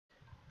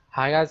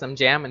Hi guys, I'm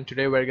Jam and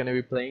today we're gonna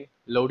be playing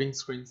Loading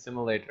Screen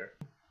Simulator.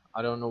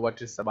 I don't know what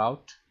it's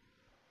about.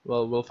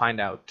 Well, we'll find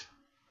out.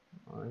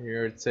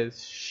 Here it says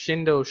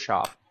Shindo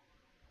Shop.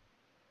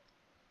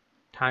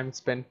 Time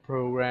spent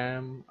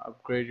program,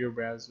 upgrade your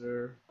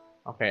browser.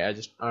 Okay, I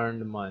just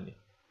earned money.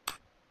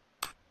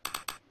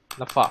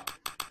 The fuck?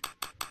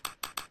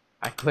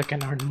 I click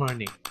and earn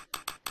money.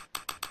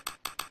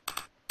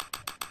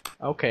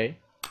 Okay.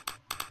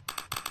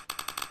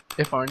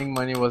 If earning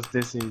money was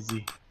this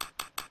easy,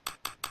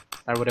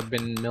 I would have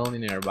been a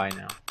millionaire by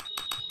now.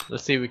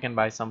 Let's see if we can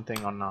buy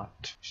something or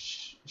not.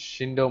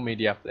 Shindo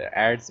Media Player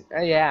ads.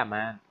 Yeah,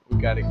 man,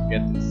 we gotta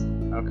get this.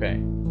 Okay.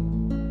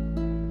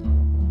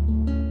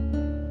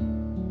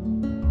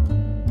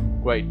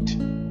 Great.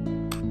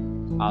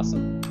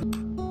 Awesome.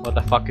 What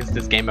the fuck is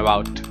this game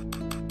about?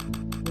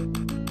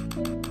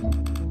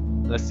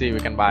 Let's see if we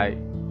can buy.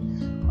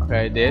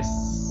 Okay, this,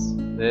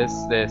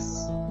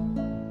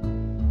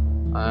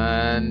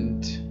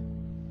 and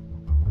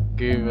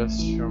give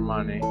us your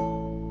money.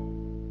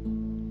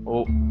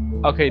 Oh,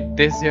 okay.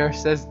 This here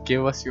says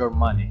give us your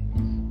money.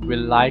 We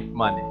like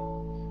money.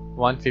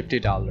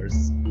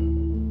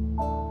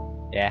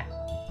 $150. Yeah.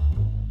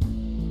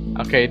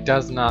 Okay, it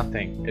does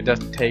nothing. It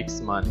just takes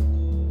money.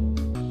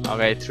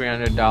 Okay,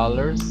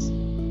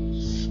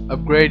 $300.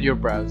 Upgrade your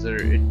browser.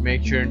 It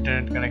makes your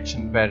internet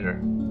connection better.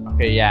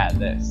 Okay, yeah,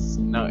 this.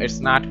 No, it's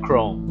not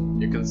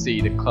Chrome. You can see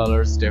the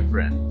color's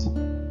different.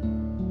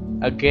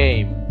 A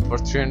game for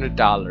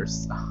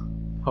 $300.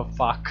 Oh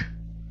fuck.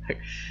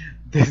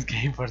 This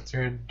game for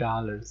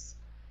 $300.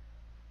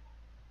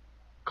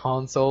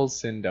 Console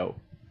Shindo.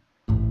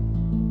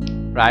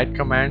 Write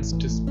commands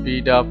to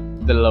speed up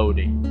the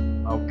loading.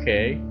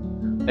 Okay.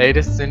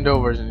 Latest Shindo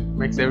version. It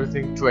makes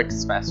everything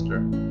 2x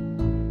faster.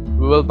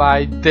 We will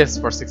buy this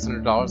for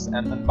 $600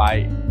 and then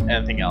buy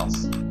anything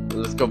else.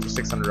 Let's go for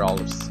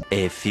 $600.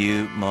 A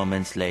few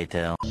moments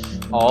later.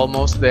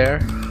 Almost there.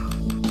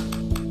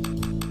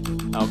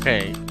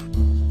 Okay.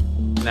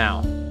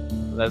 Now,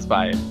 let's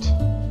buy it.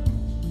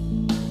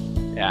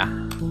 Yeah.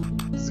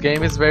 This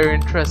game is very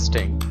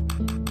interesting.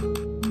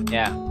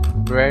 Yeah,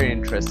 very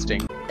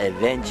interesting.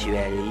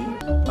 Eventually.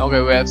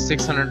 Okay, we have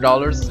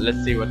 $600.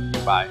 Let's see what we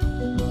buy.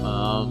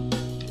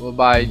 We'll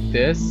buy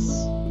this.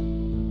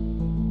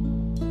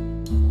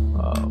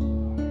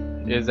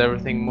 Is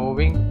everything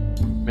moving?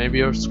 Maybe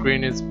your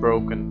screen is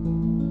broken.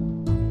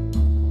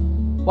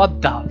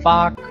 What the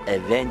fuck?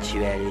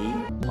 Eventually.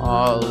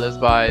 Oh, let's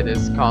buy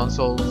this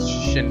console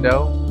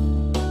Shindo.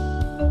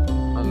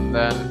 And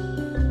then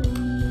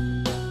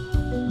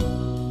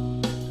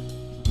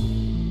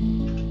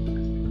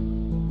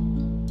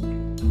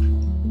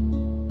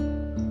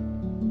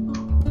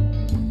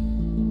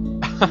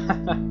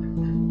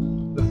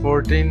the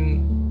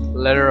 14th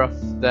letter of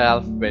the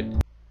alphabet.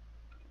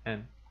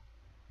 N.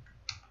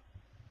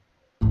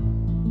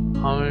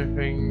 How many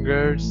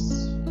fingers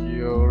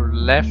your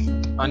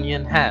left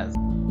onion has?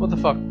 What the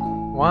fuck?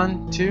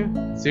 1,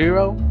 2,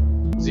 0,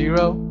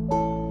 0.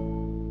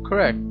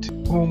 Correct.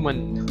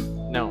 Human.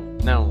 No,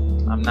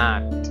 I'm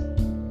not.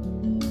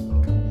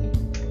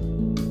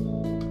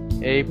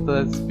 A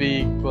plus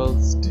B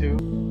equals 2.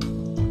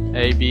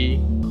 AB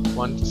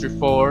 1, 2, 3,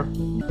 4.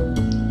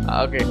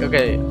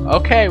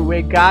 Okay,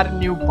 we got a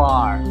new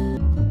bar.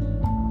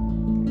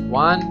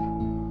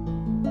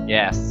 1.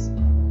 Yes.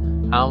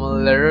 How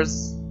many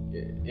letters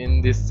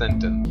in this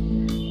sentence?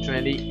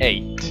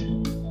 28.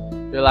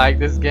 You like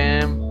this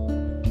game?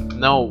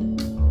 No.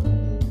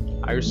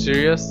 Are you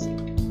serious?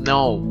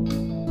 No.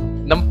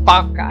 The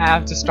fuck, I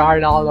have to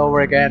start all over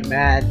again,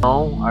 man.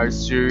 No. Are you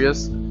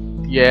serious?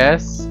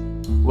 Yes.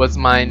 What's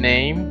my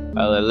name?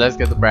 Let's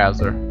get the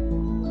browser.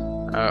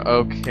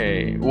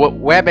 Okay.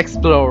 Web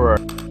Explorer.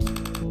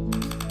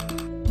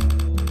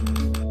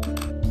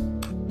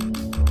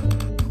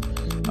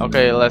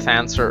 Okay, let's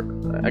answer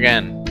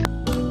again.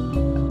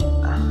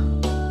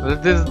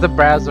 This is the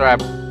browser I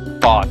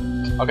bought.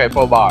 Okay,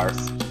 4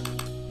 bars.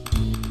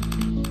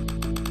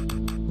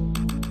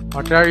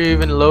 What are you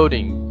even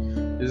loading?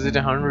 Is it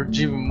a 100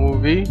 GB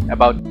movie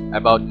about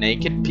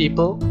naked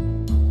people?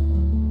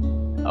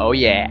 Oh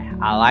yeah,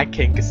 I like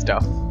kinky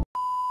stuff.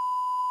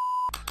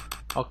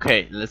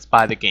 Okay, let's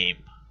buy the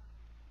game.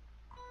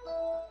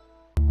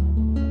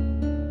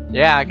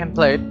 Yeah, I can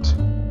play it.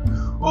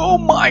 Oh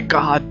my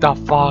god, the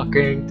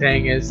fucking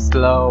thing is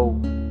slow.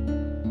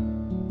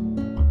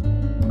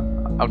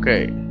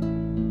 Okay,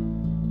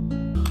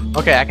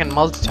 I can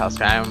multitask.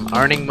 I'm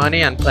earning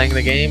money and playing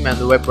the game and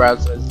the web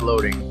browser is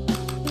loading.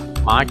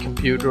 My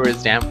computer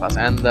is damn fast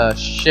and the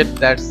shit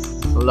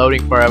that's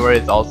loading forever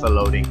is also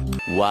loading.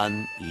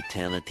 One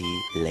eternity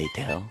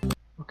later.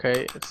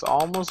 Okay, it's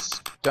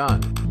almost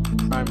done.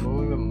 Try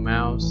moving the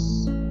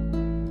mouse.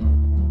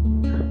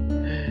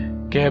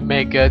 Give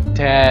me good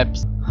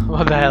tips.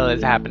 What the hell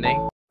is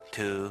happening?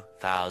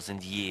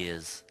 2,000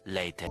 years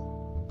later.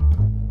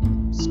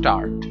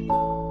 Start.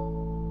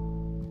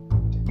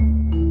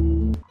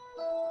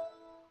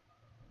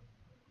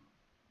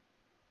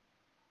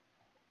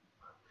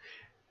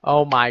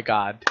 Oh my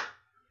god.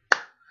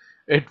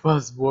 It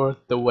was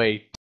worth the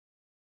wait.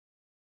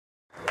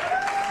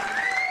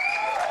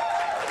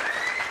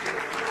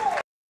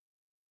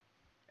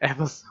 It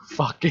was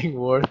fucking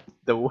worth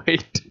the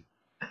wait.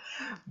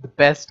 The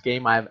best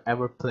game I've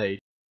ever played.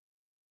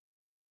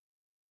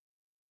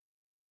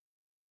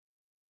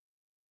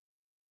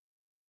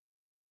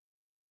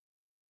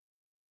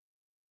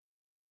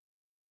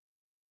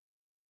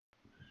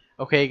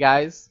 Okay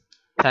guys,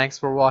 thanks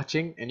for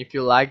watching, and if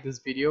you like this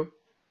video,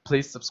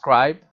 please subscribe.